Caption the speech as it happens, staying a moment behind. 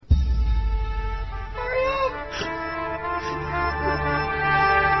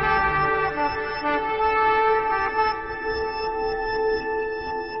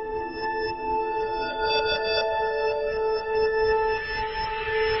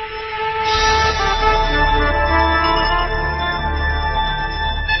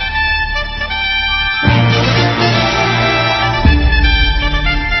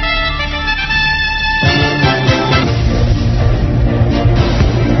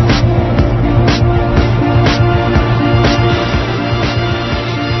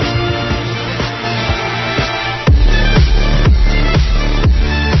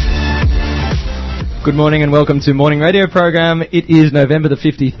Good morning and welcome to Morning Radio Program. It is November the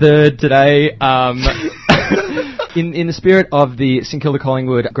 53rd today. In the spirit of the St Kilda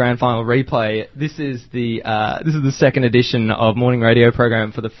Collingwood Grand Final replay, this is the second edition of Morning Radio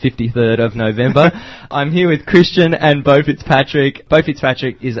Program for the 53rd of November. I'm here with Christian and Bo Fitzpatrick. Bo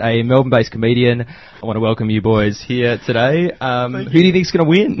Fitzpatrick is a Melbourne-based comedian. I want to welcome you boys here today. Who do you think's going to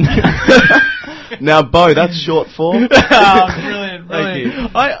win? Now, Bo, that's short form. Brilliant. Thank you.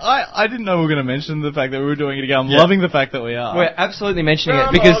 I didn't know we were going to mention the fact that we were doing it again. I'm loving the fact that we are. We're absolutely mentioning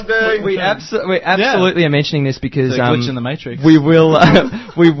it because we absolutely are mentioning this because It's a glitch in the Matrix. we will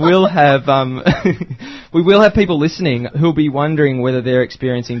have people listening who'll be wondering whether they're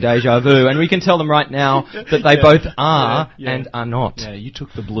experiencing deja vu, and we can tell them right now that they both are and are not. Yeah, you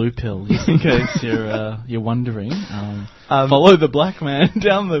took the blue pill, just in case you're wondering. Follow the black man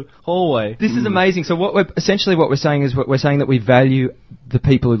down the hallway. This is amazing. So what we're saying is we're saying that we value the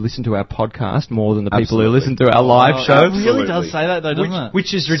people who listen to our podcast more than the people who listen to our live show. It really does say that though, doesn't it?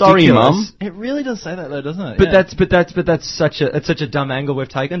 Which is ridiculous. Sorry, Mum. It really does say that though, doesn't it? But that's such a dumb angle we've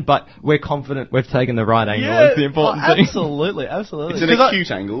taken. But we're confident we've taken the right angle. Is the important thing. Absolutely. It's an acute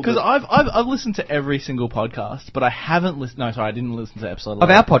angle. Because I've listened to every single podcast, but I haven't listened. No, sorry, I didn't listen to episode 11.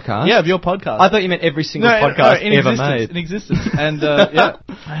 Of our podcast. Yeah, of your podcast. I thought you meant every single podcast ever made in existence. And yeah,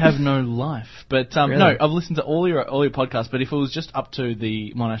 I have no life. But Really? no, I've listened to all your podcasts. But if it was just up to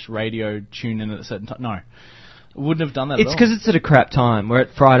the Monash radio tune in at a certain time, no, I wouldn't have done that. It's at all. because it's at a crap time. We're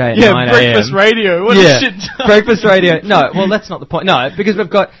at Friday at 9 a.m. breakfast radio. What a shit time. Breakfast radio. No, well, that's not the point. No, because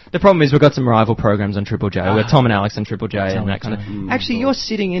the problem is we've got some rival programs on Triple J. We've got Tom and Alex on Triple J and that kind of. Actually, you're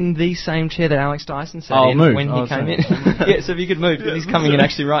sitting in the same chair that Alex Dyson sat in when he came in. Yeah, so if you could move, because he's coming in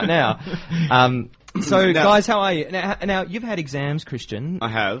actually right now. So, guys, how are you? Now, you've had exams, Christian. I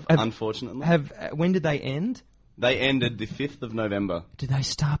have, unfortunately. When did they end? They ended the 5th of November. Did they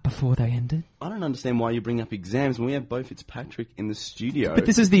start before they ended? I don't understand why you bring up exams when we have Bo Fitzpatrick in the studio. But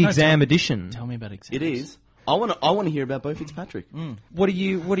this is the exam edition. Tell me about exams. It is. I want to hear about Bo Fitzpatrick. What do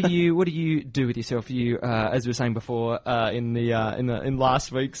you do with yourself? You, as we were saying before, in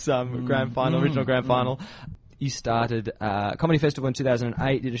last week's grand final, original grand final. You started Comedy Festival in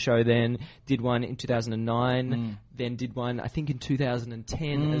 2008, did a show then, did one in 2009, then did one, I think, in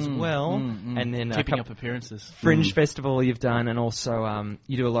 2010 as well. And then keeping up appearances. Fringe Festival you've done, and also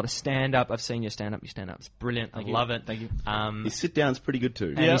you do a lot of stand-up. I've seen your stand-up. Your stand-up's brilliant. I love it. Thank you. His sit-down's pretty good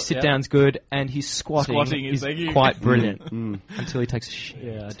too. And his sit-down's good, and his squatting is quite brilliant. Until he takes a shit.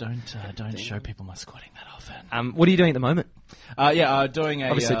 Yeah, I don't show people my squatting that often. What are you doing at the moment? Doing a...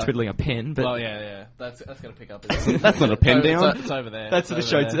 Obviously twiddling a pen, but... Well, yeah. That's going to pick up. That's not a pen down. It's over there. That's the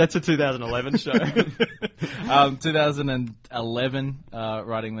show. That's a 2011 show. 2011,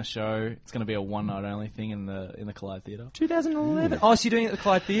 writing the show. It's going to be a one-night only thing in the Collide Theatre. 2011. Oh, so you're doing it at the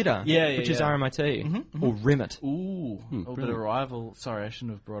Clyde Theatre? Yeah, which is RMIT or RIMIT. Ooh, a bit of rival. Sorry, I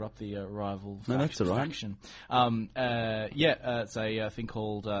shouldn't have brought up the rival. No, that's all right. Faction. It's a thing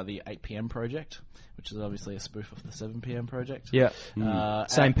called the 8 p.m. Project, which is obviously a spoof of the 7 p.m. Project. Yeah.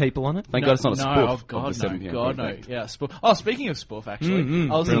 Same people on it? Thank God it's not a spoof. Oh, God, of the 7 p.m. God, Project. no. Yeah, spoof. Oh, speaking of spoof, actually,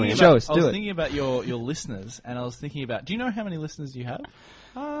 I was thinking about your listeners, and I was thinking about. Do you know how many listeners you have?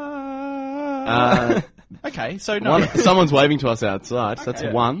 Okay, so no. Someone's waving to us outside. So that's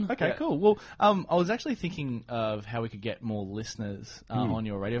one. Okay, cool. Well, I was actually thinking of how we could get more listeners on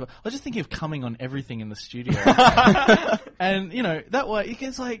your radio. I was just thinking of coming on everything in the studio, and that way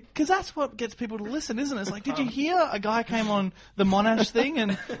it's like because that's what gets people to listen, isn't it? It's like, did you hear a guy came on the Monash thing,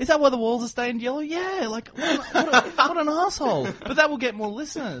 and is that why the walls are stained yellow? Yeah, like what an asshole. But that will get more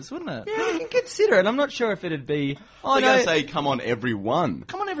listeners, wouldn't it? Yeah, you can consider it. I'm not sure if it'd be. They're going to say, come on, everyone.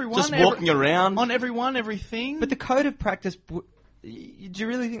 Come on, everyone. Just walking around. On everyone, everything. But the code of practice, do you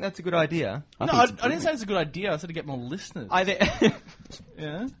really think that's a good idea? I didn't say it's a good idea. I said to get more listeners.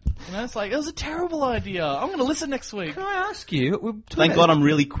 Yeah. It's like, it was a terrible idea. I'm going to listen next week. Can I ask you? Thank God I'm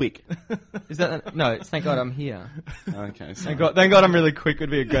really quick. Is that... No, it's thank God I'm here. Okay. Thank God I'm really quick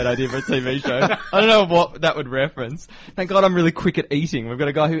would be a great idea for a TV show. I don't know what that would reference. Thank God I'm really quick at eating. We've got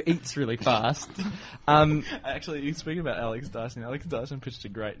a guy who eats really fast. Actually, you speaking about Alex Dyson. Alex Dyson pitched a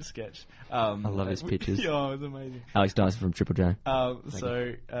great sketch. I love his pitches. Yeah, it was amazing. Alex Dyson from Triple J.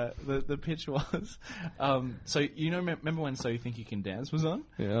 The pitch was... remember when So You Think You Can Dance was on?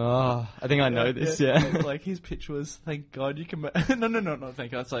 Oh, I think I know this, yeah. Like, his pitch was, thank God you can make... No, not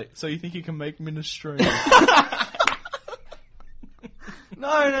thank God. It's like, so you think you can make minestrone?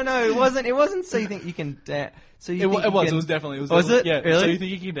 No, it wasn't So You Think You Can Dance. So it was definitely. Was it? Yeah. Really? So You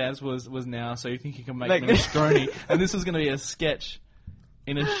Think You Can Dance was now. So You Think You Can make minestrone? And this was going to be a sketch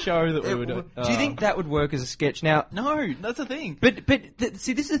in a show that we were doing. Do you think that would work as a sketch? Now, No, that's the thing.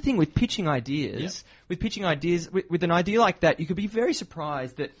 see, this is the thing with pitching ideas. With pitching ideas, with an idea like that, you could be very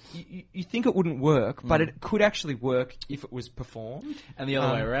surprised that you think it wouldn't work, but it could actually work if it was performed. And the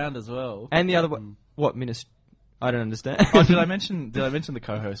other way around as well. And the other way, what I don't understand. Oh, did I mention the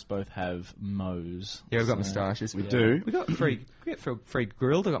co-hosts both have mows? Yeah, we've got moustaches. We do. We got free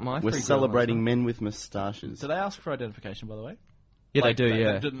grilled. I got my. We're free celebrating men with moustaches. Did they ask for identification, by the way? Yeah, Like, they do.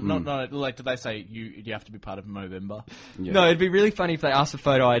 Yeah. Not like, did they say you have to be part of Movember? Yeah. No, it'd be really funny if they asked for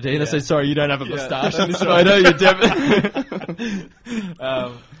photo ID and they said, "Sorry, you don't have a moustache in this that's photo. You're definitely."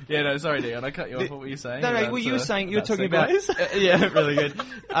 Yeah, no, sorry, Dion. I cut you off. What were you saying? No, about, well, you were saying you were about talking about. segues? Yeah, really good.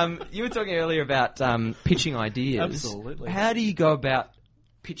 You were talking earlier about pitching ideas. Absolutely. How do you go about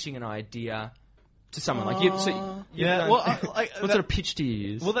pitching an idea to someone like you? So Yeah, well, what sort of pitch do you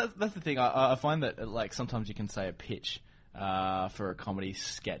use? Well, that's the thing. I find that like sometimes you can say a pitch for a comedy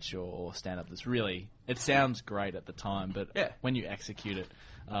sketch or stand-up that's really, it sounds great at the time, but when you execute it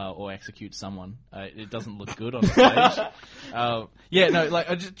or execute someone, it doesn't look good on the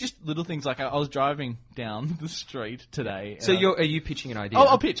stage. Just little things like I was driving down the street today. So are you pitching an idea?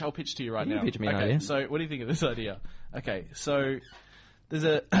 I'll pitch to you right now. Pitch me an okay, idea. so what do you think of this idea? Okay, so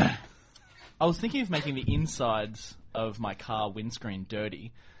there's I was thinking of making the insides of my car windscreen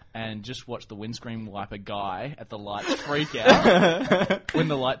dirty and just watch the windscreen wiper guy at the lights freak out when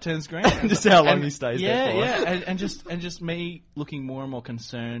the light turns green. Just how long he stays there for. Yeah, and just me looking more and more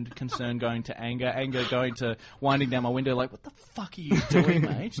concerned going to anger going to winding down my window like, what the fuck are you doing,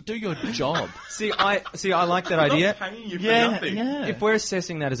 mate? Just do your job. See, I like that idea. Paying you for Yeah, nothing. yeah. If we're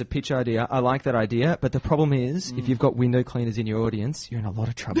assessing that as a pitch idea, I like that idea. But the problem is, if you've got window cleaners in your audience, you're in a lot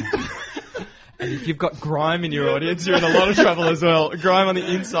of trouble. And if you've got grime in your audience, you're in a lot of trouble as well. Grime on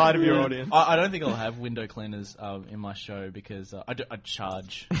the inside of your audience. I don't think I'll have window cleaners in my show because I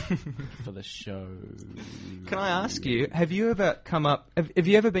charge for the show. Can I ask you, have you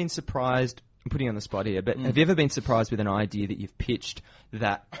ever been surprised, I'm putting you on the spot here, but have you ever been surprised with an idea that you've pitched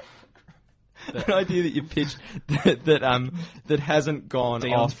that that hasn't gone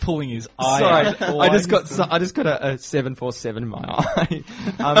Dion's off? pulling his eye Sorry, out. I just got a 747 in my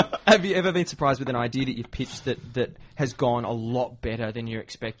eye. Have you ever been surprised with an idea that you've pitched that has gone a lot better than you're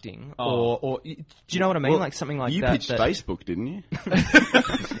expecting? Or do you know what I mean? Well, like something like you that. pitched Facebook, didn't you?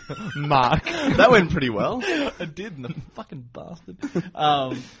 Mark. That went pretty well. I did, the fucking bastard.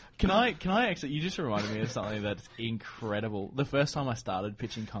 Can I actually? You just reminded me of something that's incredible. The first time I started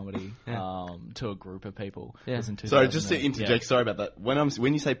pitching comedy to a group of people was in 2000. Sorry, just to interject. Sorry about that.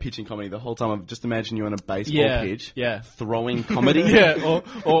 When you say pitching comedy, the whole time I've just imagined you on a baseball pitch, throwing comedy,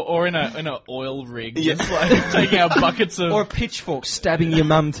 or in a oil rig, just like taking out buckets of, or a pitchfork stabbing your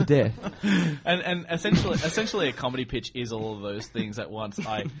mum to death. and essentially a comedy pitch is all of those things at once.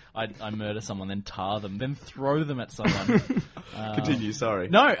 I murder someone, then tar them, then throw them at someone. Continue. Sorry.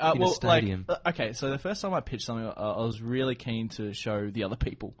 No, In a stadium. okay. So the first time I pitched something, I was really keen to show the other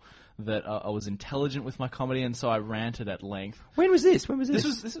people that I was intelligent with my comedy, and so I ranted at length. When was this? This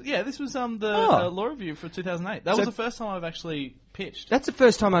was the law review for 2008. That was the first time I've actually pitched. That's the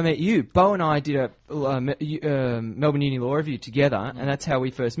first time I met you. Bo and I did a Melbourne Uni Law Review together, and that's how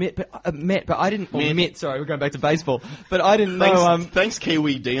we first met. But I didn't. Sorry, we're going back to baseball. But I didn't know. Thanks,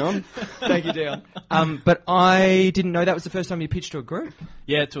 Kiwi Dion. Thank you, Dion. But I didn't know that was the first time you pitched to a group.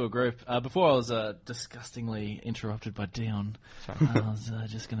 Yeah, to a group. Before I was disgustingly interrupted by Dion. I was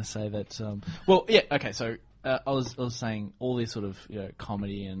just going to say that. Okay. So I was saying all this sort of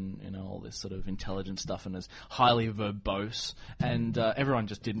comedy and all this sort of intelligent stuff and is highly verbose, and everyone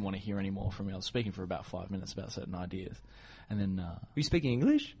just didn't want to hear any more from me. I was speaking for about 5 minutes about certain ideas, and then were you speaking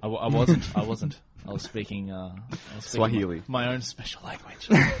English? I wasn't. I was speaking Swahili, my own special language.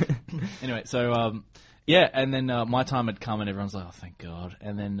 Anyway, so. And then my time had come, and everyone's like, "Oh, thank God!"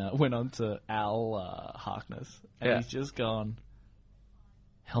 And then went on to Al Harkness, and he's just gone.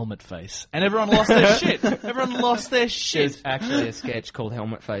 Helmet Face, and everyone lost their shit. Everyone lost their shit. There's actually a sketch called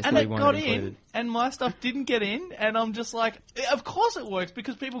Helmet Face, and that it we got wanted in, included. and my stuff didn't get in, and I'm just like, of course it works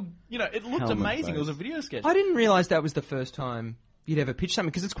because people, it looked Helmet amazing. Face. It was a video sketch. I didn't realise that was the first time you'd ever pitched something,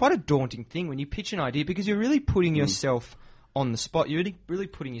 because it's quite a daunting thing when you pitch an idea, because you're really putting yourself on the spot. You're really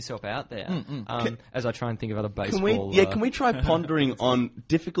putting yourself out there. As I try and think of other baseball. Can we try pondering on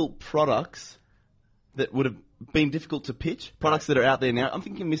difficult products that would have been difficult to pitch? Products that are out there now. I'm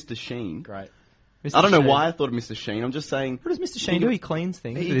thinking Mr. Sheen. Great. Mr. I don't know Sheen. why I thought of Mr. Sheen. I'm just saying. What does Mr. Sheen do? He cleans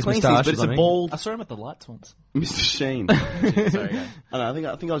things. with He his cleans things, moustaches, but it's I a mean. bald I saw him at the lights once. Mr. Sheen. Sorry, guys. I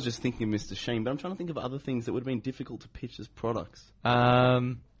think I was just thinking of Mr. Sheen, but I'm trying to think of other things that would have been difficult to pitch as products.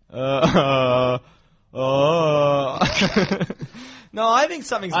 No, I think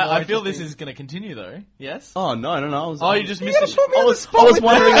something's more I feel this interesting. is going to continue, though. Yes? Oh no! You just missed a put me on the spot I was with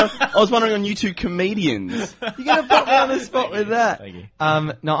wondering. that. I was wondering on you two comedians. You're going to put me on the spot with that. Thank you.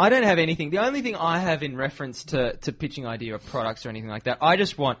 No, I don't have anything. The only thing I have in reference to pitching idea of products or anything like that,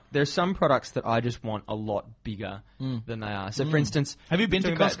 there's some products that I just want a lot bigger than they are. So, for instance, Have you been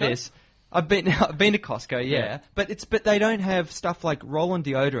to talking about Costco? this, I've been to Costco, yeah. But they don't have stuff like roll-on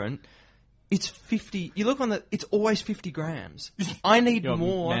deodorant. It's 50. You look on it's always 50 grams. I need Your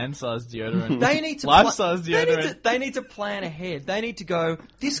more. man-sized deodorant. They need to Life-size they need deodorant. they need to plan ahead. They need to go.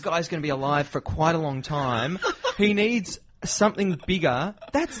 This guy's going to be alive for quite a long time. He needs something bigger.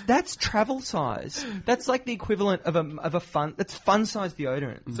 That's travel size. That's like the equivalent of a fun. That's fun size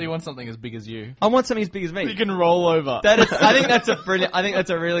deodorant. So you want something as big as you? I want something as big as me. You can roll over. I think that's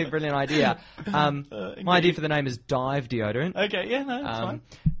a really brilliant idea. My idea for the name is Dive Deodorant. Okay, yeah, no, that's fine.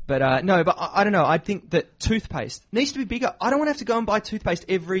 But I don't know. I think that toothpaste needs to be bigger. I don't want to have to go and buy toothpaste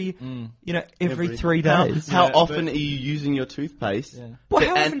every 3 days. How often are you using your toothpaste? Yeah. Well,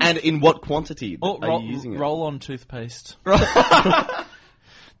 how often And in what quantity Or are you using it? roll on toothpaste. That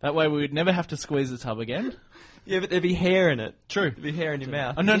way we would never have to squeeze the tub again. Yeah, but there'd be hair in it. True. There'd be hair in your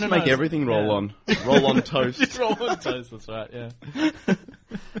mouth. Oh, no, Just no, make no. everything roll Yeah. on. Roll on toast. Just roll on toast, that's right, yeah.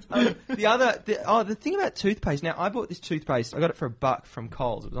 The thing about toothpaste. Now, I bought this toothpaste. I got it for $1 from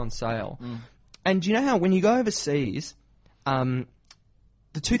Coles. It was on sale. And do you know how when you go overseas, the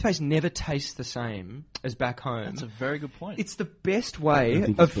toothpaste never tastes the same as back home? That's a very good point. It's the best way I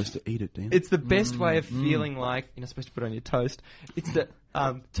think you're of supposed to eat it, Dan. It's the best way of feeling like you're not supposed to put it on your toast. It's the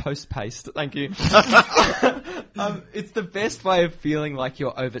toast paste. Thank you. It's the best way of feeling like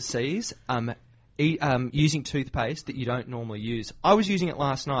you're overseas. Using toothpaste that you don't normally use. I was using it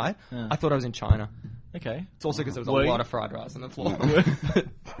last night. Yeah. I thought I was in China. Okay. It's also because there was Were a you? lot of fried rice on the floor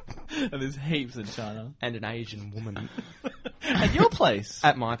And there's heaps in China. and an Asian woman At your place?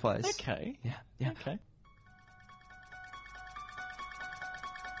 at my place. Okay. Yeah. Okay.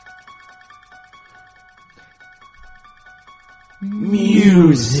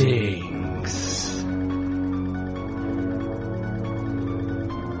 Musings.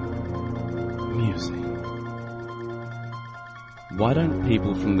 Music. Why don't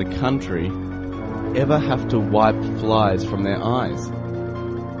people from the country ever have to wipe flies from their eyes?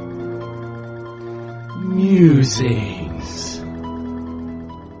 Musings.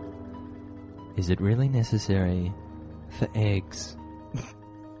 Is it really necessary for eggs?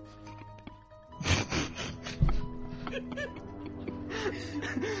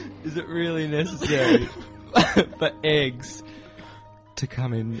 Is it really necessary for eggs to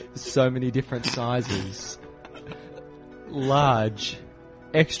come in so many different sizes? Large,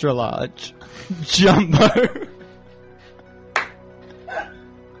 extra large, jumbo.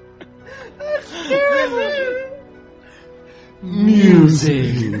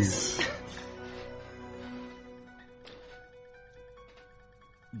 Musings.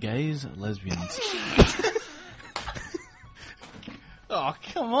 Gays, lesbians. Oh,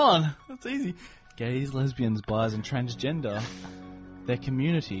 come on. That's easy. Gays, lesbians, bis, and transgender. Their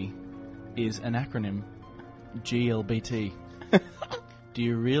community is an acronym. GLBT. Do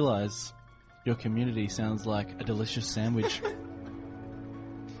you realise your community sounds like a delicious sandwich?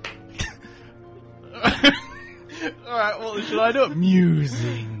 Alright, well, should I do it?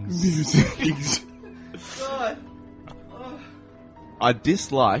 Musings. I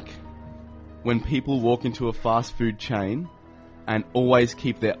dislike when people walk into a fast food chain and always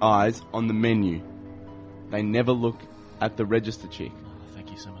keep their eyes on the menu. They never look at the register chick. Oh,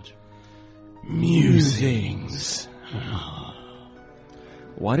 thank you so much. Musings.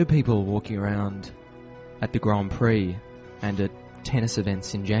 Why do people walking around at the Grand Prix and at tennis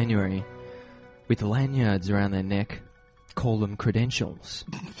events in January with lanyards around their neck call them credentials?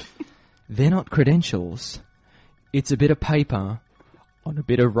 They're not credentials. It's a bit of paper on a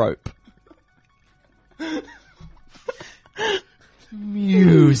bit of rope.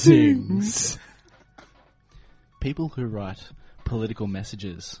 Musings. People who write political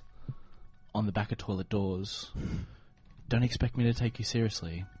messages on the back of toilet doors don't expect me to take you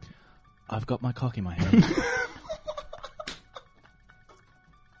seriously. I've got my cock in my hand.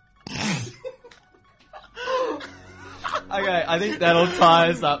 Okay, I think that'll tie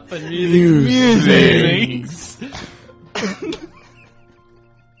us up for musings.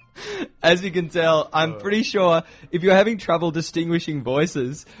 As you can tell, I'm pretty sure if you're having trouble distinguishing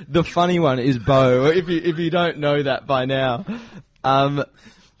voices, the funny one is Bo. If you don't know that by now,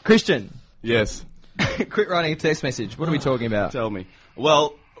 Christian, Yes. quit writing a text message. What are we talking about? Tell me.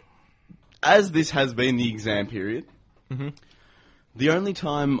 Well, as this has been the exam period, the only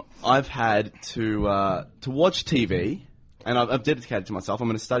time I've had to watch TV And I've dedicated to myself. I'm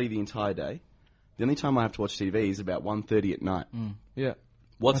going to study the entire day. The only time I have to watch TV is about 1:30 at night. Yeah.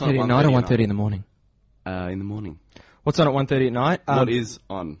 What's on 1:30 at at night or 1:30 1:30 in the morning? in the morning? What's on at 1:30 at night? What is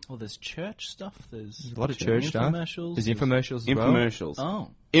on? Well, there's church stuff. There's a lot of church stuff. infomercials. There's infomercials as well. Infomercials.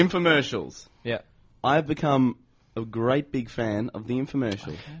 Oh. Infomercials. Yeah. I've become a great big fan of the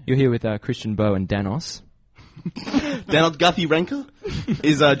infomercial. You're here with Christian Bow and Danos. Donald Guthrie Renker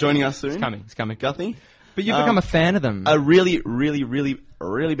is joining us soon. It's coming. Guthrie. But you've become a fan of them. A really, really, really,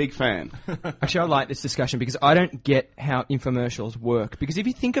 really big fan. Actually, I like this discussion because I don't get how infomercials work. Because if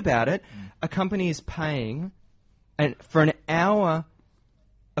you think about it, a company is paying for an hour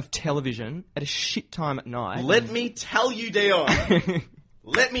of television at a shit time at night. Let me tell you, Dion.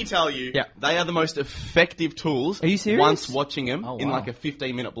 Let me tell you, Yeah. they are the most effective tools. Are you serious? Once watching them Oh, in wow. like a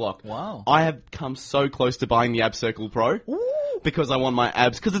 15-minute block. Wow. I have come so close to buying the Ab Circle Pro because I want my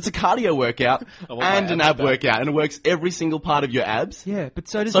abs, because it's a cardio workout want my and an abs ab back. workout, and it works every single part of your abs. Yeah, but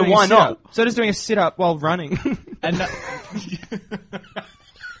so does So doing why a sit-up. not? So does doing a sit-up while running. And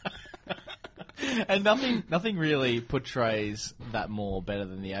and nothing really portrays that more better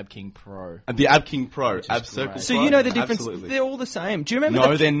than the Ab King Pro. And the Ab King Pro, Ab is Circle great. So Pro. you know the difference. Absolutely. They're all the same. Do you remember?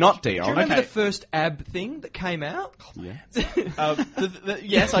 No, they're not, Do you Dion. remember Okay. the first ab thing that came out? Yeah.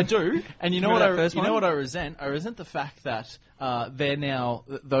 Yes, I do. And you know Remember what? that first You know one? what I resent? I resent the fact that they're now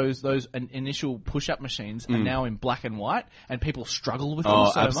those initial push-up machines are now in black and white, and people struggle with them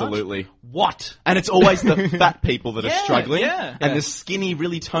Oh, so absolutely. much. What? And it's always the fat people that are Yeah, struggling, yeah. and Yeah. the skinny,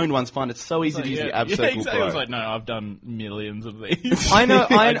 really toned ones find it so easy to use the Ab Circle exactly. Pro. I was like, no, I've done millions of these. I know.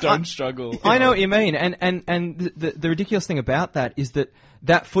 I don't struggle. I know what you mean, and the ridiculous thing about that is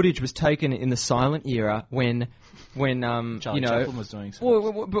that footage was taken in the silent era when Charlie you know, Chaplin was doing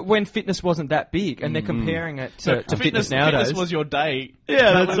something. but when fitness wasn't that big, and they're comparing it to fitness nowadays. Fitness was your day.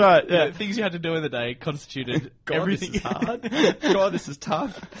 Yeah, That that's right, yeah. The things you had to do in the day constituted everything. This is hard. God, this is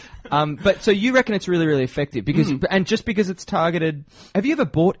tough. But so you reckon it's really, really effective because, and just because it's targeted. Have you ever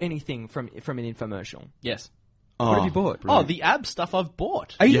bought anything from an infomercial? Yes. What have you bought? Oh, the ab stuff I've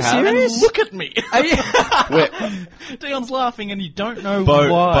bought. Are you You have? serious? And look at me. Are you- Dion's laughing and you don't know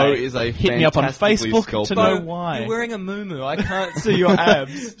Bo why. is a Hit me up on fantastically Facebook sculpted- to know Bo, why. You're wearing a muumuu. I can't see your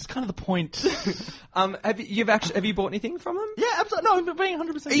abs. It's kind of the point. Have you bought anything from them? Yeah, absolutely. No, I'm being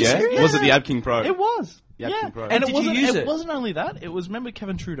 100% Yeah? serious. Was it the Ab King Pro? It was. The Ab Yeah. King Pro. And Did it you wasn't, use it it? wasn't only that. It was, remember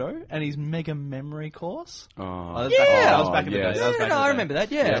Kevin Trudeau and his mega memory course? Oh, That was back in the yes. day. That was back in the I day. remember that,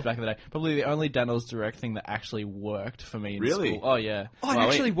 That yeah. was back in the day. Probably the only Daniels Direct thing that actually worked for me in Really? school. Oh, yeah. Oh, it Well,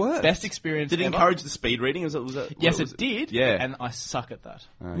 actually worked. Best experience Did it ever. encourage the speed reading? Was that Yes, was it did. Yeah. And I suck at that.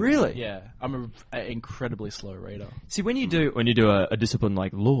 Really? Yeah. I'm an incredibly slow reader. See, when you do a discipline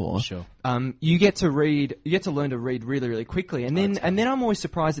like law, Sure. you get to learn to read really, really quickly, and then I'm always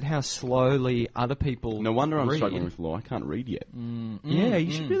surprised at how slowly other people. No wonder I'm read. struggling with law. I can't read yet. Yeah,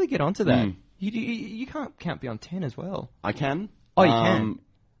 you should really get onto that. You can't count beyond 10 as well. I can. Oh, you can.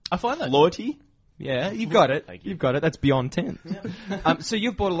 I find that. Loyalty. Yeah, you've got it. Thank you. You've got it. That's beyond 10. So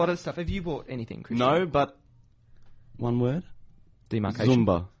you've bought a lot of stuff. Have you bought anything, Christian? No, but one word. Demarcation.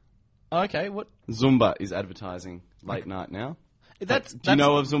 Zumba. Okay, what? Zumba is advertising late night now. That's, Do you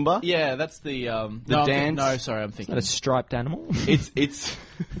know of Zumba? Yeah, that's the The no, dance? No, sorry, I'm thinking. Is that a striped animal? It's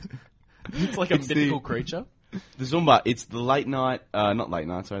It's like a it's the- mythical creature. the Zumba. It's the late night. Not late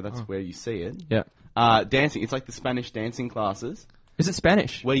night. Sorry, that's where you see it. Yeah. Dancing. It's like the Spanish dancing classes Is it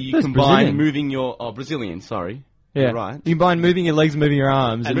Spanish? where you That's combine Brazilian. moving your Brazilian. Sorry. Yeah. You're right. You combine moving your legs, moving your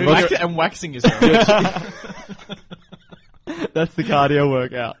arms, and And waxing yourself. that's the cardio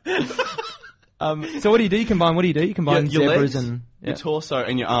workout. So what do you do? You combine. What do you do? You combine your zebras legs, and your torso,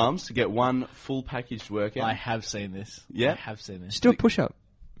 and your arms to get one full packaged workout. I have seen this. Yeah? I have seen this. just do a push up.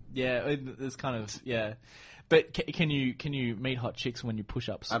 Yeah, it's kind of But can you meet hot chicks when you push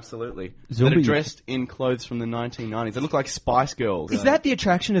ups? Absolutely. Zumba, That are you- dressed in clothes from the 1990s. They look like Spice Girls. Is that the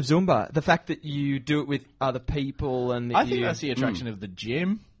attraction of Zumba? The fact that you do it with other people and that I think you... that's the attraction of the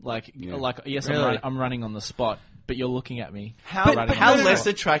gym. Like yes, Really? I'm running on the spot, but you're looking at me. How, running how on the less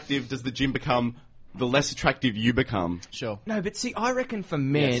spot. attractive does the gym become the less attractive you become? Sure. No, but see, I reckon for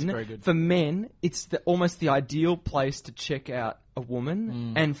Yes, men, very good. it's almost the ideal place to check out a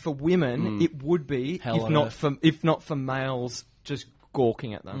woman, and for women, it would be Hell on earth. if not for males just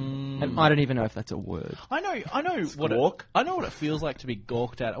gawking at them. And I don't even know if that's a word. I know what Squawk? I know what it feels like to be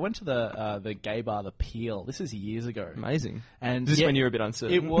gawked at. I went to the gay bar, the Peel. This is years ago. Amazing. And Just yeah, when you were a bit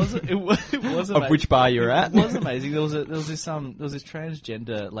uncertain. It was amazing. Of which bar you're at. It was amazing. There was this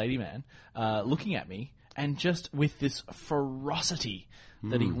transgender lady man looking at me and just with this ferocity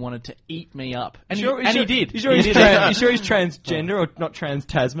that he wanted to eat me up, and Sure, he did. You sure, He he's did. you sure he's transgender or not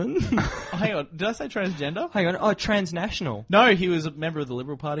trans-Tasman? Oh, hang on, did I say transgender? Hang on. Oh, transnational. No, he was a member of the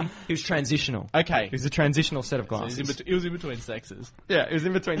Liberal Party. He was transitional. Okay. He was a transitional set of So glasses. he was in between sexes. Yeah, it was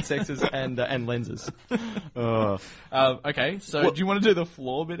in between sexes and lenses. Okay, so do you want to do the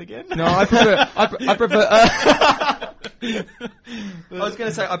floor bit again? No, I prefer. I prefer. I was going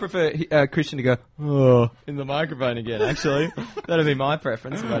to say I prefer Christian to go in the microphone again. Actually, that'd be my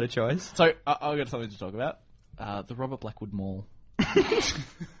preference, if I had a choice. So I've got something to talk about. The Robert Blackwood Mall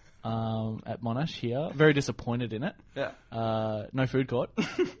at Monash here. Very disappointed in it. Yeah. No food court,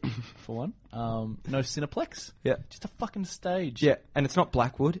 for one. No Cineplex. Yeah. Just a fucking stage. Yeah, and it's not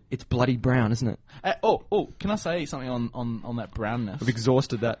Blackwood; it's bloody brown, isn't it? Can I say something on that brownness? I've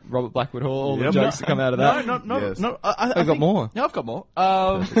exhausted that Robert Blackwood Hall. All the Yep. jokes that come out of that. No. Yes. I I've got more. No, I've got more.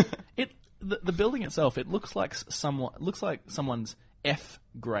 The building itself, it looks like someone's F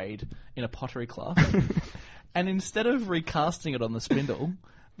grade in a pottery class, and instead of recasting it on the spindle,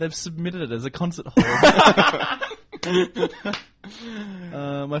 they've submitted it as a concert hall.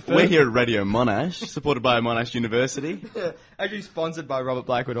 We're here at Radio Monash, supported by Monash University. Yeah, actually sponsored by Robert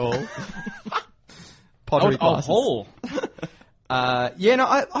Blackwood Hall. Pottery Oh, classes. hall.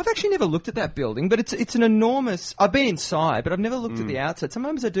 I've actually never looked at that building, but it's an enormous. I've been inside, but I've never looked at the outside.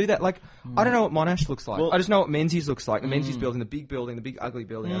 Sometimes I do that. Like I don't know what Monash looks like. Well- I just know what Menzies looks like. The Menzies building, the big ugly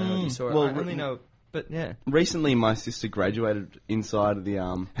building. I don't know if you saw it. Well, I only know, but yeah. Recently, my sister graduated inside of the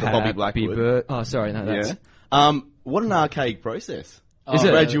Bobby Blackwood. Oh, sorry, no, that's Yeah. What an archaic process. Is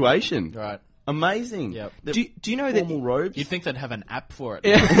it? Graduation. Right. Amazing. Yep. The Do you know that? formal robes. You'd think they'd have an app for it.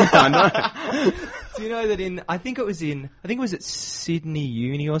 I know. Do you know that I think it was at Sydney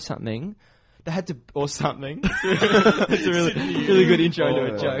Uni or something. They had to or something. It's a really good intro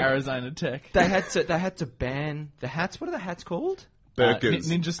to a joke. Arizona Tech. They had to ban the hats. What are the hats called? Burkers.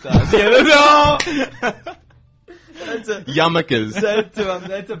 Ninja Stars. Yarmulkes.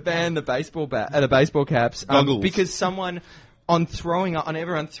 They had to ban the baseball the baseball caps Goggles. because someone on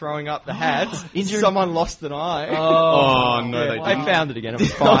everyone throwing up the hats, someone lost an eye. Oh, no, they They didn't. found it again. It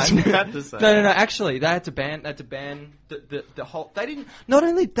was I was fine. about to say. No. Actually, they had to ban the whole. They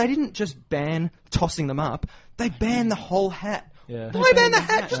didn't just ban tossing them up. They banned the whole hat. Yeah. Why ban the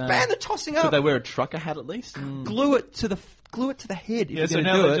hat? Just ban the tossing up. Did they wear a trucker hat at least? glue it to the head. If Yeah, you're so gonna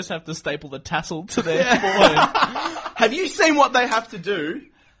now do they it. just have to staple the tassel to their forehead. Have you seen what they have to do?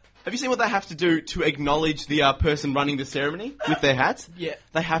 Have you seen what they have to do to acknowledge the person running the ceremony with their hats? Yeah.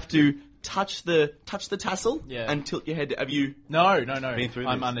 They have to touch the tassel Yeah. and tilt your head. Have you? No. Been through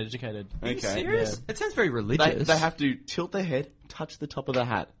I'm this? uneducated. Are you Okay. serious? It sounds very religious. They have to tilt their head, touch the top of the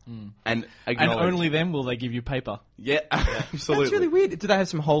hat, and And acknowledge. only then will they give you paper. Yeah, absolutely. That's really weird. Do they have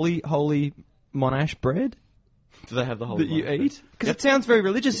some holy Monash bread Do they have the whole that you eat? Because it sounds very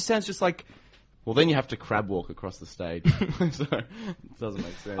religious. It sounds just like Well, then you have to crab walk across the stage, so it doesn't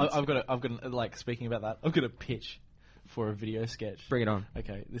make sense. I've got like speaking about that. I've got a pitch for a video sketch. bring it on.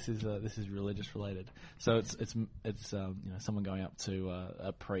 Okay, this is religious related. So it's someone going up to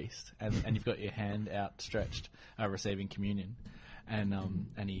a priest and you've got your hand outstretched, receiving communion, and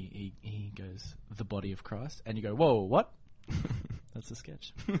he goes, the body of Christ, and you go, whoa, what? That's the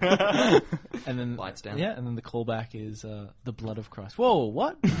sketch. And then Lights down. Yeah, and then the callback is the blood of Christ. Whoa,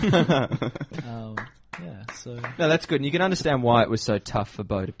 what? Yeah, so No, that's good. And you can understand why it was so tough for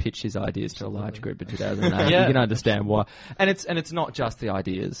Bo to pitch his ideas to a large group in 2008. Yeah. You can understand why. And it's not just the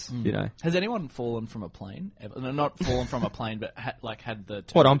ideas, you know. has anyone fallen from a plane? No, not fallen from a plane, but had the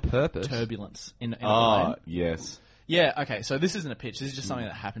What, on purpose? turbulence in a Ah, plane? yes. Yeah, okay, so this isn't a pitch. This is just something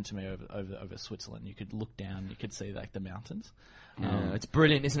that happened to me over Switzerland. You could look down, you could see like the mountains. Yeah, it's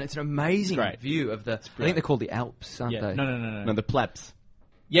brilliant, isn't it? It's an amazing Great. view of the... I think they're called the Alps, aren't Yeah, they? no. No, the Plaps.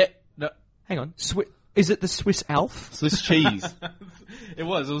 Yeah, no, Hang on. Is it the Swiss Alf? Swiss cheese. it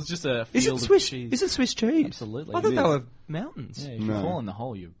was just a Is field it Swiss? of cheese. Is it Swiss cheese? Absolutely. I It thought they is. were mountains. Yeah, if you No. fall in the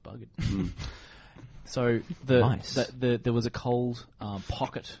hole, you're buggered. So Nice. there was a cold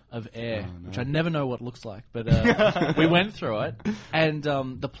pocket of air, which I never know what it looks like, but we went through it, and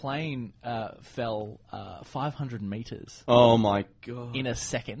the plane fell 500 meters Oh my god. in a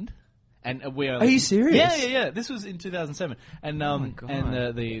second. And we Are you serious? Yeah. This was in 2007, and God.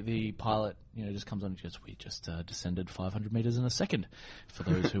 and the pilot, just comes on and goes, "We just descended 500 meters in a second." For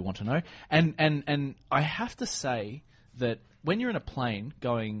those who want to know, and I have to say that when you're in a plane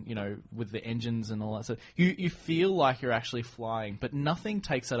going, with the engines and all that stuff, you feel like you're actually flying, but nothing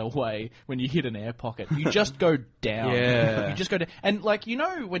takes that away when you hit an air pocket. You just go down. Yeah. You just go down, and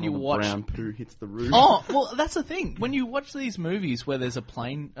when you the watch brown poo hits the roof. Oh, well, that's the thing. When you watch these movies where there's a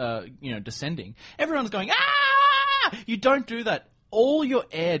plane, descending, everyone's going, ah! You don't do that all your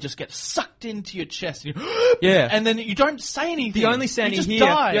air just gets sucked into your chest. And, you, Yeah. and then you don't say anything. The only sound you you just hear,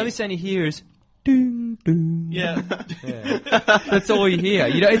 die. the only sound you hear is ding ding. Yeah. That's all you hear.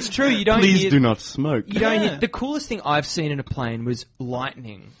 It's true. You don't. Please hear, do not smoke. You don't Yeah. hear. The coolest thing I've seen in a plane was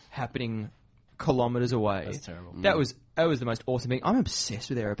lightning happening kilometers away. That's terrible. That was the most awesome thing. I'm obsessed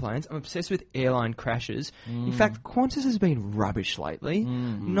with airplanes. I'm obsessed with airline crashes. In fact, Qantas has been rubbish lately.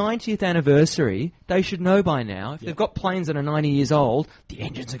 90th anniversary. They should know by now. If they've got planes that are 90 years old, the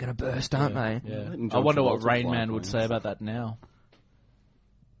engines are going to burst, aren't they? Yeah. Letting I John wonder what Travolta Rain fly Man would planes. say about that now.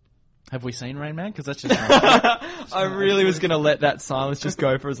 Have we seen Rain Man? Because that's just I really was going to let that silence just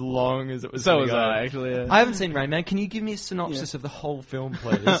go for as long as it was. so gonna was go. I actually. Yeah. I haven't seen Rain Man. Can you give me a synopsis of the whole film,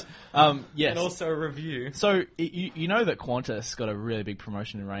 please? Yes. And also a review. So you know that Qantas got a really big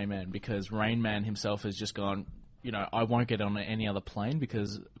promotion in Rain Man because Rain Man himself has just gone. I won't get on any other plane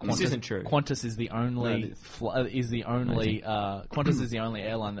because Qantas isn't true. Qantas is the only No, it is. Qantas is the only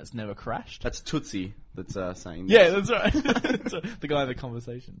airline that's never crashed. That's Tootsie that's saying Yeah, that's right. The guy in the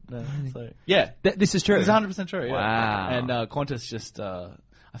conversation. No, so yeah, This is true. it's 100% true. Yeah. Wow. And Qantas just, I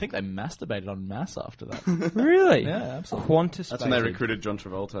think they masturbated on mass after that. Really? Yeah, absolutely. Qantas. That's when they recruited John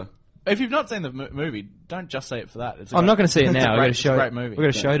Travolta. If you've not seen the movie, don't just say it for that. It's a I'm great- not going to see it it's a now. great- it's a great movie. We've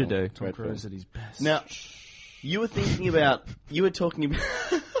got a show to do. Tom Great Cruise film. at his best. Now, you were talking about you were talking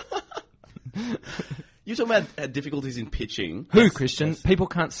about difficulties in pitching. Who, Christian? People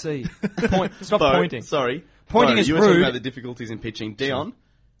can't see. Stop Bo, pointing. Sorry. Pointing Bo, is you were talking rude. about the difficulties in pitching. Dion,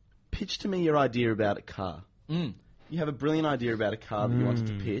 pitch to me your idea about a car. You have a brilliant idea about a car that you wanted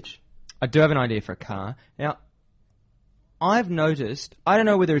to pitch. I do have an idea for a car. Now, I've noticed, I don't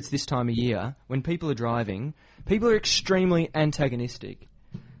know whether it's this time of year, when people are driving, people are extremely antagonistic.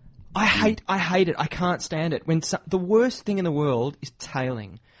 I hate it. I can't stand it. The worst thing in the world is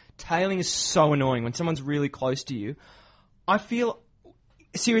tailing. Tailing is so annoying when someone's really close to you. I feel,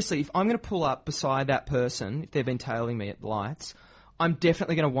 seriously, if I'm going to pull up beside that person, if they've been tailing me at the lights, I'm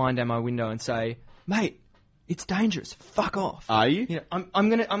definitely going to wind down my window and say, mate, it's dangerous. Fuck off. Are you? You know, I'm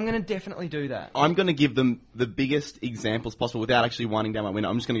gonna definitely do that. I'm going to give them the biggest examples possible without actually winding down my window.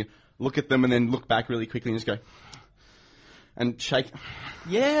 I'm just going to look at them and then look back really quickly and just go and shake.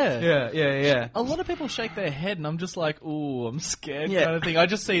 Yeah. Yeah. A lot of people shake their head, and I'm just like, "Ooh, I'm scared," Yeah. kind of thing. I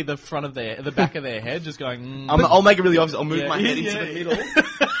just see the back of their head, just going. I'll make it really obvious. I'll move Yeah. my head into Yeah. the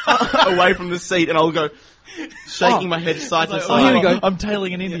middle, away from the seat, and I'll go shaking my head side to Like, side. oh, here we go. I'm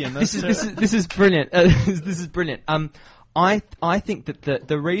tailing an Indian. That's This is brilliant. This is brilliant. I think that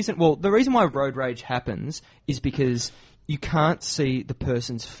the reason why road rage happens is because you can't see the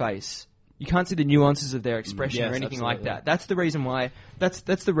person's face. You can't see the nuances of their expression Yes, or anything like absolutely. that. That's the reason why. That's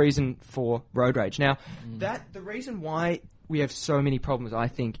the reason for road rage. Now, the reason why we have so many problems, I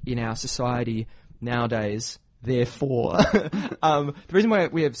think, in our society nowadays. Therefore, the reason why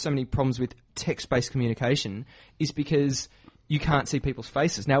we have so many problems with text-based communication is because you can't see people's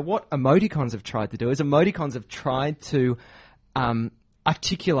faces. Now, what emoticons have tried to do is emoticons have tried to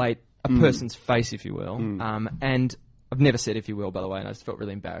articulate a person's face, if you will, and I've never said "if you will," by the way, and I just felt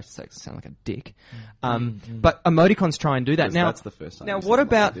really embarrassed to say it 'cause I sound like a dick. But emoticons try and do that. Because Now, that's the first time now you what said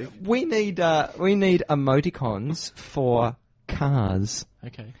about like a dick. we need emoticons for cars?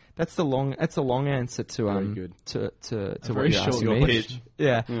 okay. That's the long answer to Very good. to what very you're short asking Your me. pitch.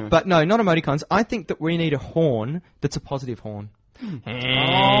 Yeah. But no, not emoticons. I think that we need a horn that's a positive horn.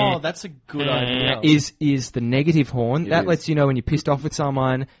 Oh, that's a good idea. Is the negative horn that is. lets you know when you're pissed off with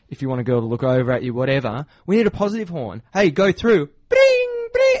someone, if you want a girl to look over at you, whatever. We need a positive horn. Hey, go through, bring,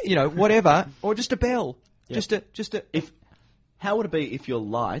 bring, whatever, or just a bell, just a. How would it be if your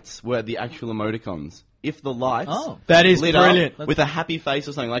lights were the actual emoticons? If the lights That is lit brilliant. up with a happy face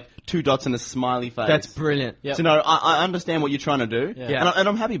or something, like 2 dots and a smiley face. That's brilliant. Yep. So no, I understand what you're trying to do, Yeah. and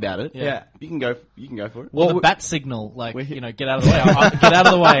I'm happy about it. Yeah. You can go for it. Or the Well, bat signal, like, we- get out of the way. Get out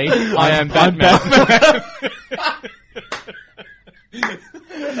of the way. I am Batman.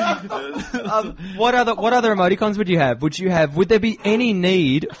 What other emoticons would you have? Would there be any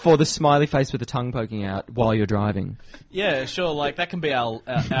need for the smiley face with the tongue poking out while you're driving? Yeah, sure. Like that can be our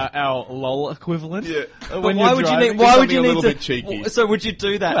LOL equivalent. Yeah. But When why you're would you driving, need? Why would something you a need little to? bit cheeky. So would you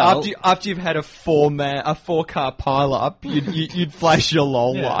do that Well- after you've had a 4-car pile up? You'd flash your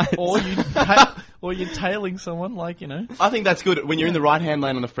lol Yeah. lights. Or you're tailing someone, like, I think that's good. When you're in the right-hand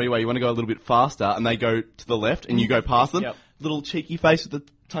lane on the freeway, you want to go a little bit faster, and they go to the left, and you go past them. Yep. Little cheeky face with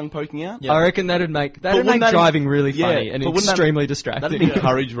the tongue poking out. Yeah. I reckon that'd make wouldn't that- driving really funny yeah, and but wouldn't that- extremely That'd distracting.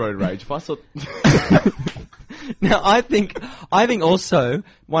 encourage road rage. If I saw, Now, I think also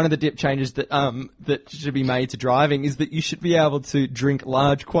one of the dip changes that that should be made to driving is that you should be able to drink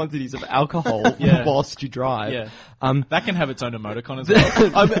large quantities of alcohol Yeah. whilst you drive. Yeah. That can have its own emoticon as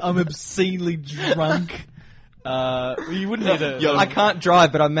well. I'm obscenely drunk. You wouldn't need a. Yo, I can't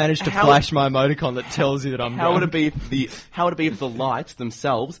drive, but I managed to How- flash my emoticon that tells you that I'm How would drunk. it be if the lights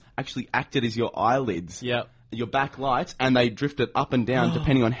themselves actually acted as your eyelids? Yeah. Your back lights, and they drifted up and down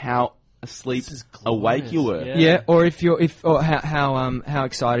depending on how asleep, This is awake you were. glorious. Yeah, or or how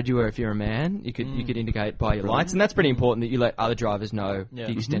excited you were if you're a man, you could indicate by your lights, and that's pretty important that you let other drivers know Yeah.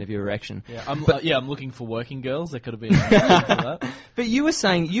 the extent of your erection. Yeah, I'm looking for working girls. There could have been for that. But you were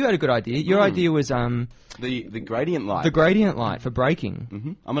saying you had a good idea. Your idea was The gradient light. the gradient light for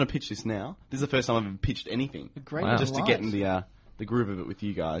braking. I'm going to pitch this now. This is the first time I've ever pitched anything. gradient Just to light. get in the groove of it with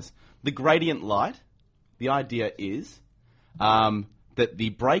you guys. The gradient light, the idea is that the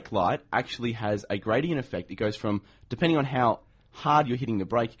brake light actually has a gradient effect. It goes from, depending on how hard you're hitting the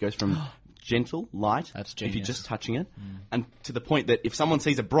brake, it goes from gentle, light, That's if you're genius. just touching it, and to the point that if someone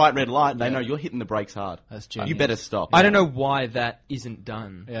sees a bright red light, they know you're hitting the brakes hard. That's You genius. better stop. I don't know why that isn't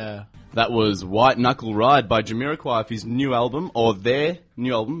done. Yeah. That was White Knuckle Ride by Jamiroquai off his new album, or their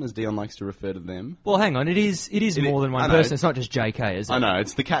new album, as Dion likes to refer to them. Well, hang on, it is more than I one know. person. It's not just JK, is it? I know,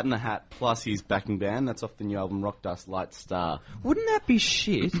 it's the Cat in the Hat plus his backing band. That's off the new album Rock Dust Light Star. Wouldn't that be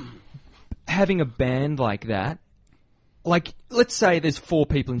shit? Having a band like that. Like, let's say there's 4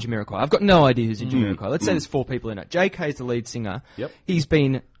 people in Jamiroquai. I've got no idea who's in Jamiroquai. Let's say there's 4 people in it. JK's the lead singer. Yep. He's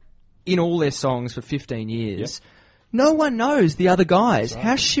been in all their songs for 15 years. No one knows the other guys.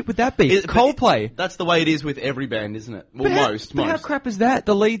 How shit would that be? Coldplay. That's the way it is with every band, isn't it? Well, most. But how crap is that?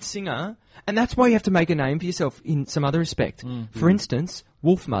 The lead singer, and that's why you have to make a name for yourself in some other respect. For instance,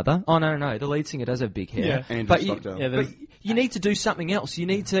 Wolfmother. Oh no, the lead singer does have big hair. Yeah. Andrew but Stockdale. but you need to do something else. You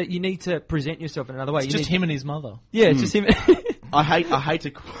need to present yourself in another way. It's just him and his mother. Yeah, it's just him. I hate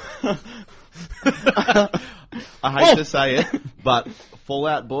to, I hate to say it, but Fall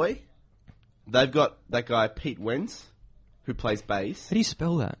Out Boy, they've got that guy Pete Wentz, who plays bass. How do you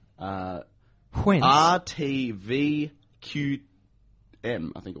spell that? Whence? RTVQM,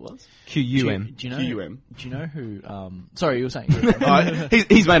 I think it was. QUM. Do you know? QUM. Do you know who? Sorry, you were saying.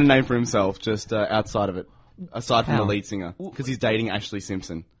 He's made a name for himself just outside of it, aside from How? the lead singer, because he's dating Ashley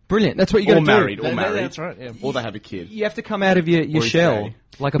Simpson. Brilliant. That's what you got Or to married, do. or married. That's right. Yeah. Or they have a kid. You have to come out of your Or he's shell gay.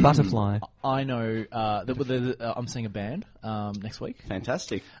 like a butterfly. I know. I'm seeing a band next week,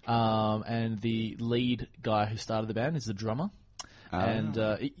 Fantastic. and the lead guy who started the band is the drummer.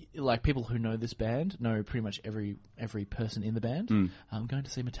 And like people who know this band know pretty much every person in the band. I'm going to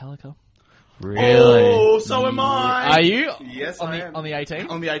see Metallica. Really? Oh, so am I. Are you? Yes, on I the am. on the 18th.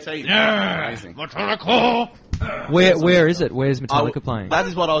 On the 18th. Yeah. Amazing. Where is it? Where's Metallica playing? That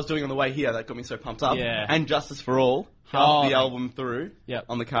is what I was doing on the way here. That got me so pumped up. Yeah. And Justice for All, half Oh, the mate. album through. Yep.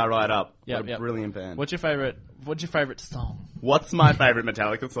 On the car ride up. Yep, What a yep. brilliant band. What's your favorite song? What's my favorite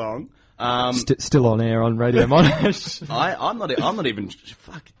Metallica song? Still on air on Radio Monash. I'm not even to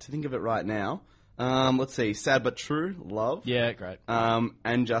think of it right now. Let's see. Sad but True, Love. Yeah, great.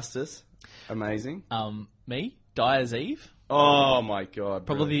 And Justice, amazing. Me, Dyer's Eve. Oh my god.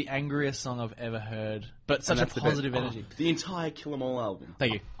 Probably brilliant. the angriest song I've ever heard, but such And a that's the best. positive energy. The entire Kill 'Em All album.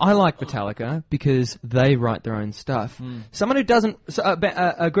 Thank you. I like Metallica because they write their own stuff. Someone who doesn't,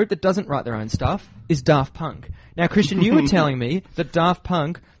 a group that doesn't write their own stuff is Daft Punk. Now, Christian, you were telling me that Daft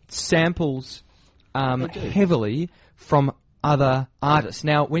Punk samples heavily from other artists.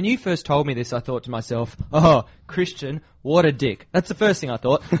 Now, when you first told me this, I thought to myself, oh, Christian, what a dick. That's the first thing I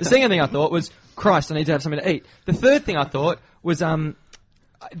thought. The second thing I thought was, Christ, I need to have something to eat. The third thing I thought was, the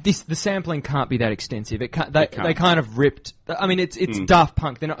sampling can't be that extensive. They kind of ripped. I mean, it's Daft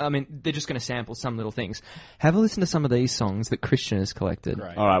Punk. They're just going to sample some little things. Have a listen to some of these songs that Christian has collected.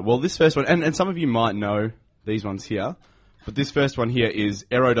 Great. All right. Well, this first one, and some of you might know these ones here, but this first one here is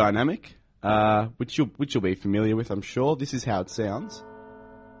Aerodynamic, which you'll be familiar with, I'm sure. This is how it sounds.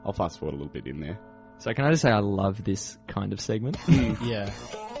 I'll fast forward a little bit in there. So can I just say I love this kind of segment? Yeah,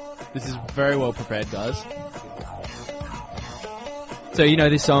 this is very well prepared, guys. So you know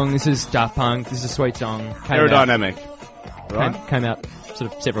this song. This is Daft Punk. This is a sweet song. Aerodynamic. Right? Came out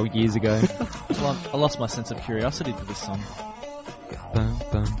sort of several years ago. I lost my sense of curiosity to this song. Bum,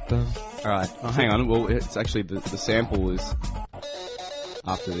 bum, bum. All right. Oh, hang on. Well, it's actually the sample is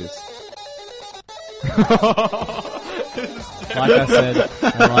after this. Like I said,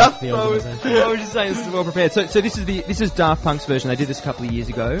 I like the organisation. I was just saying this is well prepared. So this is Daft Punk's version. They did this a couple of years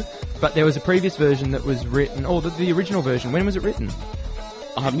ago, but there was a previous version that was written, or the original version. When was it written?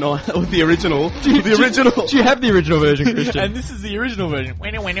 I have no idea. The original. The original. Do you have the original version, Christian? And this is the original version.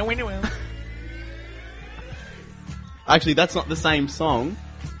 Actually, that's not the same song.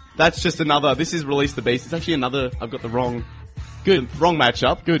 That's just another. This is Release the Beast. It's actually another. I've got the wrong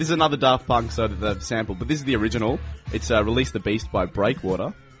matchup. Good. This is another Daft Punk so that they've sampled, but this is the original. It's Release the Beast by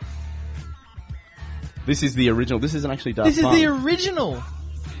Breakwater. This is the original. This isn't actually Daft Punk. This is the original.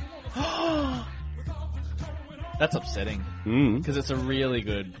 That's upsetting because it's a really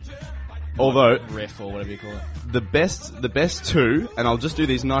good Although riff or whatever you call it. the best two, and I'll just do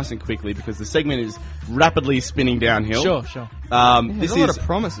these nice and quickly because the segment is rapidly spinning downhill. Sure. This There's a lot of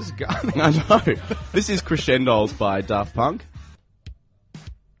promises going. I know. This is Crescendos by Daft Punk.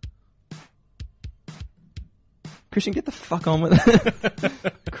 Christian, get the fuck on with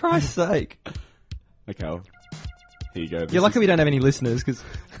it. Christ's sake. Okay, well, here you go. This You're lucky is- we don't have any listeners, because...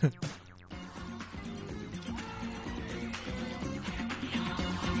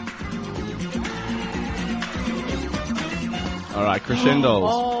 All right, Crescendos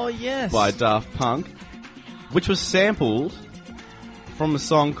Oh yes. by Daft Punk, which was sampled from a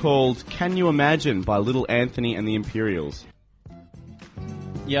song called "Can You Imagine" by Little Anthony and the Imperials.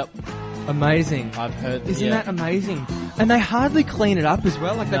 Yep. Amazing. I've heard. Isn't yeah. that amazing? And they hardly clean it up as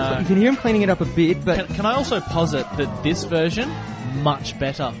well. Like No. you can hear them cleaning it up a bit, but... Can I also posit that this version much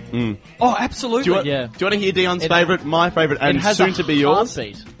better? Oh, absolutely. Do you want, Yeah. do you want to hear Dion's It- favourite, my favourite, and it has soon a to be yours?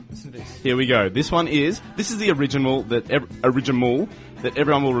 heartbeat. Listen to this. Here we go. This is the original that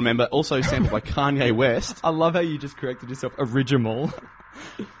everyone will remember. Also sampled by Kanye West. I love how you just corrected yourself. Original.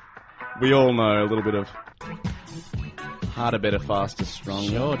 We all know a little bit of harder, better, faster, stronger.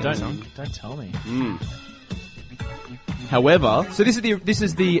 Sure. kind of song. Don't tell me. However, So this is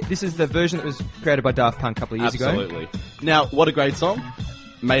the version that was created by Daft Punk a couple of years ago. absolutely. Now, what a great song!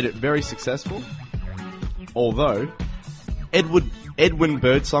 Made it very successful. Although Edwin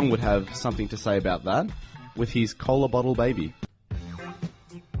Birdsong would have something to say about that with his Cola Bottle Baby.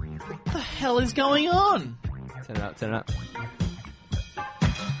 What the hell is going on? Turn it up.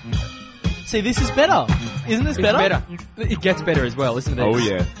 See, this is better. Isn't this It's better? It gets better as well, isn't it? Oh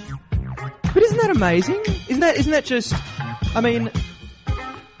yeah. But isn't that amazing? Isn't that just... I mean...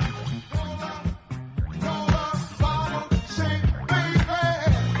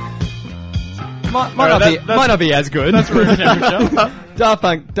 Might not be as good. That's room temperature. Daft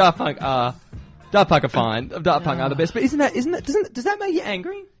Punk are fine. Daft Punk are the best. But does that make you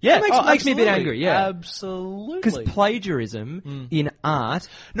angry? Yeah, That makes me a bit absolutely. angry, yeah. Absolutely. Because plagiarism in art...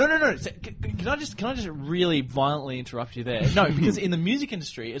 No. So, can I just really violently interrupt you there? No, because in the music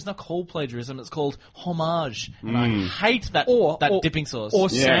industry, it's not called plagiarism; it's called homage, and I hate that dipping sauce. Or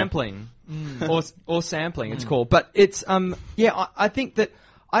Yeah. sampling. Or sampling, it's called. But it's, I think that...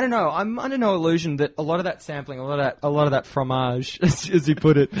 I don't know. I'm under no illusion that a lot of that sampling, a lot of that fromage, as you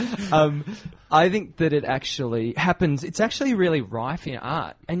put it, I think that it actually happens. It's actually really rife in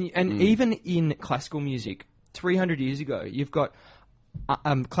art, and even in classical music. 300 years ago, you've got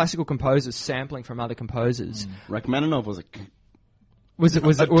classical composers sampling from other composers. Rachmaninoff was a Was it A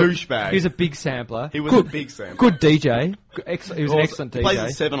douchebag. He was a big sampler. He was a big sampler. Good DJ. He was an excellent He plays DJ.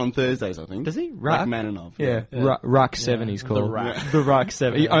 at 7 on Thursdays, I think. Does he? Rachmaninoff. Yeah, Rock 7 he's called. Rock. The Rock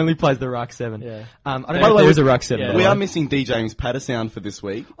 7. He only plays the Rock 7. Yeah. I don't By the know if way, there was a Rock 7. yeah. by the We way. are missing D. James Patterson for this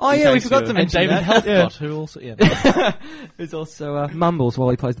week. Oh, in yeah, we case forgot you're- to And mention David that. Healthcott, who also Who's also mumbles while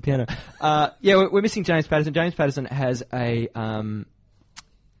he plays the piano. We're missing James Patterson. James Patterson has a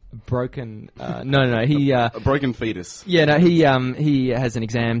broken... he... A broken fetus. Yeah, no, he has an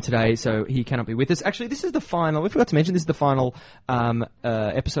exam today, so he cannot be with us. Actually, this is the final. We forgot to mention this is the final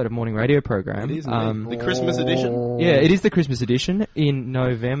episode of Morning Radio Program. It is indeed. The Christmas edition. Yeah, it is the Christmas edition in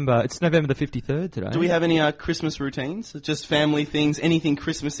November. It's November the 53rd today. Do we have any Christmas routines? Just family things, anything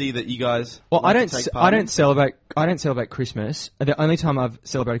Christmassy that you guys? Well, like I to don't. take I part in? don't celebrate. I don't celebrate Christmas. The only time I've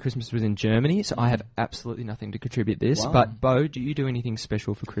celebrated Christmas was in Germany, so I have absolutely nothing to contribute this. Wow. But Bo, do you do anything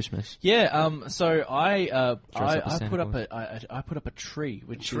special for Christmas? Yeah, so I Dress up as I Santa put up Claus. I put up a tree,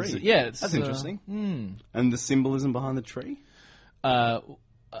 which Tree? is it's That's interesting. And the symbolism behind the tree?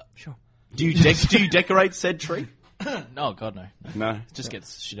 Sure. Do you decorate said tree? Oh God, no. No. It just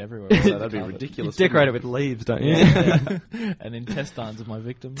gets shit everywhere. So that'd be ridiculous. Decorate it with leaves, don't you? And intestines of my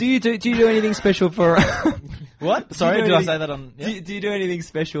victims. Do you do anything special for? What? Sorry, do did I anything- say that on? Yeah, do you do anything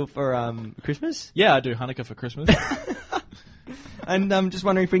special for Christmas? yeah I do Hanukkah for Christmas. And I'm just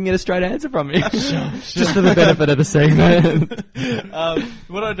wondering if we can get a straight answer from you, just for the benefit of the segment.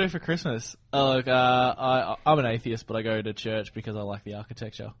 What do I do for Christmas? I'm an atheist, but I go to church because I like the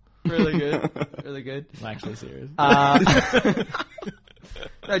architecture. Really good, really good. I'm actually serious.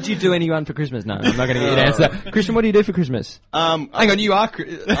 No, do you do anyone for Christmas? No, I'm not going to get you to answer that. Christian, what do you do for Christmas? Hang on, you are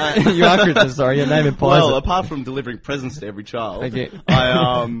you are Christmas. Sorry, your name implies Well, it. apart from delivering presents to every child, Okay.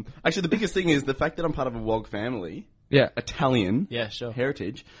 I actually the biggest thing is the fact that I'm part of a WOG family Yeah. Italian Yeah, sure.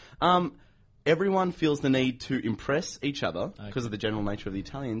 heritage, everyone feels the need to impress each other because of the general nature of the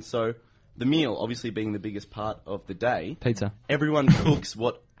Italians. So the meal, obviously being the biggest part of the day, Pizza. everyone cooks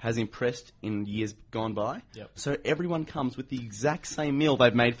what has impressed in years gone by. Yep. So everyone comes with the exact same meal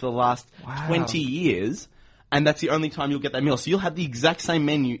they've made for the last 20 years, and that's the only time you'll get that meal. So you'll have the exact same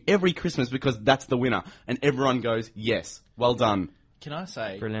menu every Christmas because that's the winner, and everyone goes, yes, well done. Can I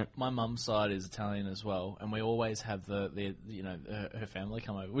say, Brilliant. my mum's side is Italian as well, and we always have the her family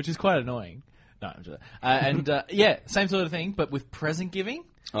come over, which is quite annoying. No, I'm just, yeah, same sort of thing, but with present giving.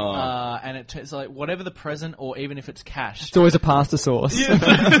 And it's like whatever the present, or even if it's cash. It's always a pasta sauce. Yeah,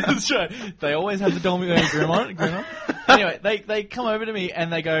 that's right. They always have the Dolmy Grandma. Anyway, they come over to me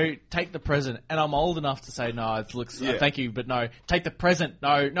and they go, take the present. And I'm old enough to say, no, it looks, thank you, but no, take the present.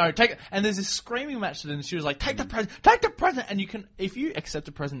 No, take it. And there's this screaming match and she was like, take the present. And you can, if you accept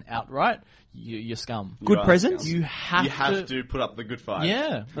a present outright, you're scum. Good are presents? scum. You have to put up the good fight.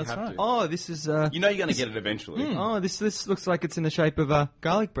 Yeah, that's have right. to. Oh, this is... You know you're going to get it eventually. Oh, this looks like it's in the shape of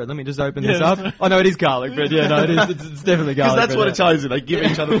garlic bread. Let me just open this up. Oh, no, it is garlic bread. Yeah, no, it is. It's definitely garlic Because that's bread. what Italians do. They give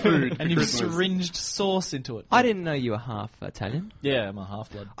each other food. And you've syringed sauce into it. I didn't know you were half Italian. Yeah, I'm a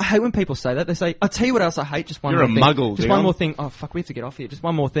half-blood. I hate when people say that. They say, I'll tell you what else I hate, just one You're more a thing. muggle, Just Dion. one more thing. Oh, fuck, we have to get off here. Just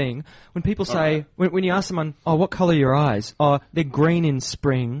one more thing. When people say, when you ask someone, oh, what colour are your eyes? Oh, they're green in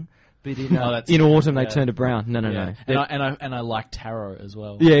spring, but in autumn they turn to brown. No. And I like taro as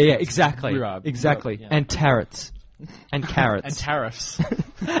well. Yeah, exactly. Rhubarb, yeah. And carrots. And carrots. And tariffs.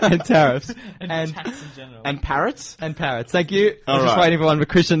 And tariffs. and tax in general. And parrots? And parrots. Thank you. I was All just right. waiting for one for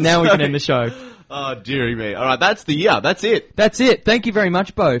Christian. Now we can end the show. Oh, dearie me. All right, that's it. That's it. Thank you very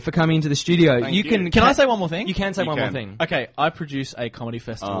much, Bo, for coming into the studio. Thank you. Can I say one more thing? You can say You one more can. thing. Okay, I produce a comedy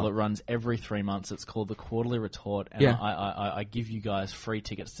festival that runs every 3 months. It's called the Quarterly Retort, and Yeah. I give you guys free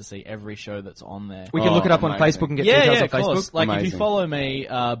tickets to see every show that's on there. We can look it up on amazing. Facebook and get yeah, details yeah, on of course. Facebook. Like if you Amazing. follow me,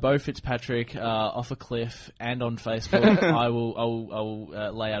 Bo Fitzpatrick, off a cliff, and on Facebook, I will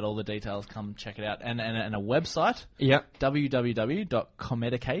lay out all the details. Come check it out, and a website. Yep. www.comedicate,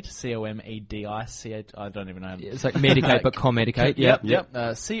 COMEDICATE. I don't even know. How It's like Medicate, but Comedicate. Yep.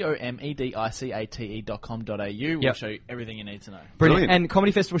 COMEDICATE.com.au. We'll show you everything you need to know. Brilliant. And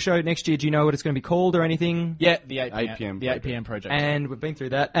Comedy Festival show next year, do you know what it's going to be called or anything? Yeah, the 8 8 p.m. p.m. The 8 p.m. project. And we've been through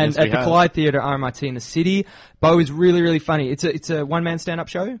that. And Yes, we at the have. Collide Theatre, RMIT in the city, Bo is really, really funny. It's a one-man stand-up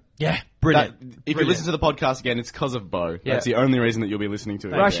show. yeah. Brilliant. If you listen to the podcast again, it's because of Bo. Yeah. That's the only reason that you'll be listening to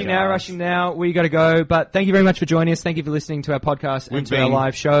it. Rushing now. We got to go. But thank you very much for joining us. Thank you for listening to our podcast and to our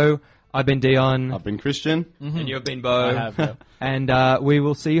live show. I've been Dion. I've been Christian. And you've been Bo. I have. Yeah. And we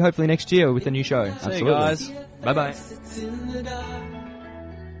will see you hopefully next year with a new show. See you guys. Bye-bye. It's in the dark.